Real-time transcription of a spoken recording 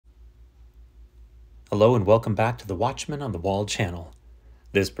Hello and welcome back to the Watchmen on the Wall channel.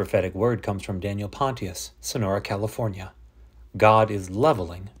 This prophetic word comes from Daniel Pontious, Sonora, California. God is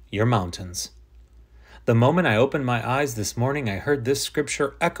leveling your mountains. The moment I opened my eyes this morning, I heard this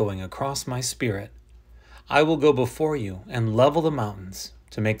scripture echoing across my spirit. I will go before you and level the mountains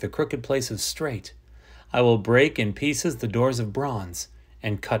to make the crooked places straight. I will break in pieces the doors of bronze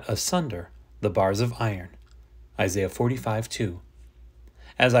and cut asunder the bars of iron. Isaiah 45:2.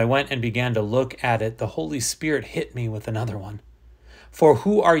 As I went and began to look at it, the Holy Spirit hit me with another one. For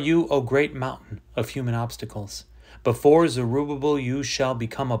who are you, O great mountain of human obstacles? Before Zerubbabel you shall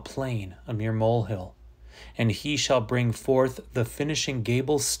become a plain, a mere molehill. And he shall bring forth the finishing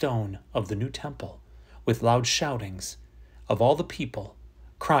gable stone of the new temple, with loud shoutings of all the people,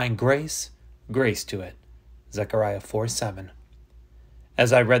 crying, Grace, grace to it. Zechariah 4:7.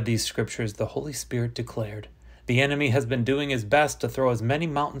 As I read these scriptures, the Holy Spirit declared, the enemy has been doing his best to throw as many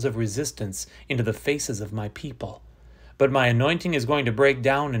mountains of resistance into the faces of my people. But my anointing is going to break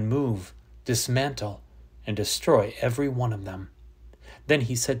down and move, dismantle, and destroy every one of them. Then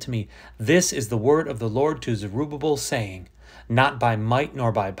he said to me, This is the word of the Lord to Zerubbabel, saying, Not by might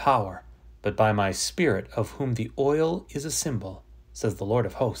nor by power, but by my Spirit, of whom the oil is a symbol, says the Lord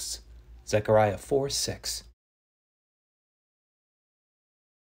of hosts. Zechariah 4:6.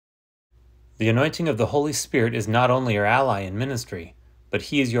 The anointing of the Holy Spirit is not only your ally in ministry, but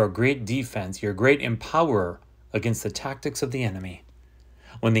he is your great defense, your great empowerer against the tactics of the enemy.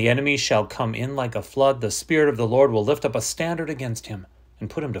 When the enemy shall come in like a flood, the Spirit of the Lord will lift up a standard against him and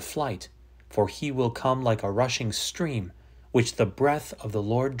put him to flight, for he will come like a rushing stream, which the breath of the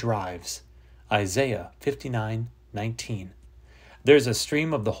Lord drives. Isaiah 59:19. There's a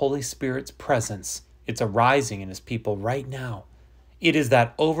stream of the Holy Spirit's presence. It's arising in his people right now. It is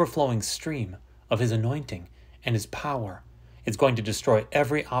that overflowing stream of his anointing and his power. It's going to destroy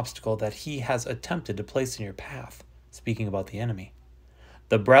every obstacle that he has attempted to place in your path, speaking about the enemy.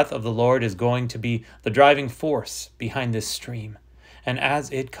 The breath of the Lord is going to be the driving force behind this stream. And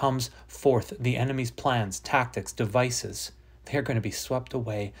as it comes forth, the enemy's plans, tactics, devices, they are going to be swept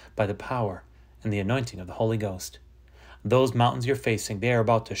away by the power and the anointing of the Holy Ghost. Those mountains you're facing, they are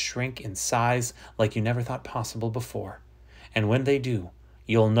about to shrink in size like you never thought possible before. And when they do,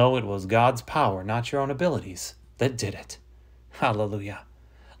 you'll know it was God's power, not your own abilities, that did it. Hallelujah.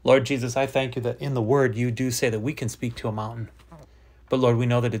 Lord Jesus, I thank you that in the word you do say that we can speak to a mountain. But Lord, we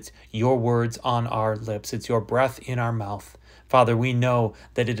know that it's your words on our lips. It's your breath in our mouth. Father, we know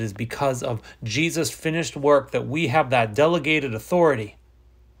that it is because of Jesus' finished work that we have that delegated authority.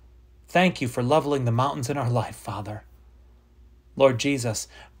 Thank you for leveling the mountains in our life, Father. Lord Jesus,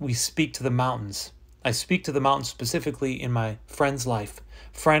 we speak to the mountains. I speak to the mountains specifically in my friend's life.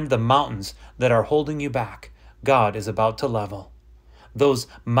 Friend, the mountains that are holding you back, God is about to level. Those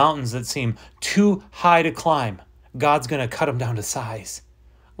mountains that seem too high to climb, God's going to cut them down to size.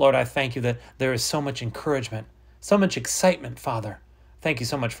 Lord, I thank you that there is so much encouragement, so much excitement, Father. Thank you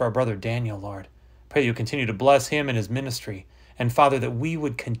so much for our brother Daniel, Lord. Pray you continue to bless him and his ministry. And Father, that we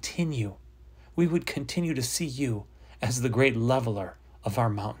would continue to see you as the great leveler of our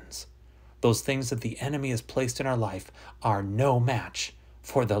mountains. Those things that the enemy has placed in our life are no match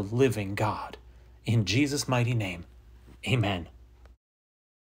for the living God. In Jesus' mighty name, amen.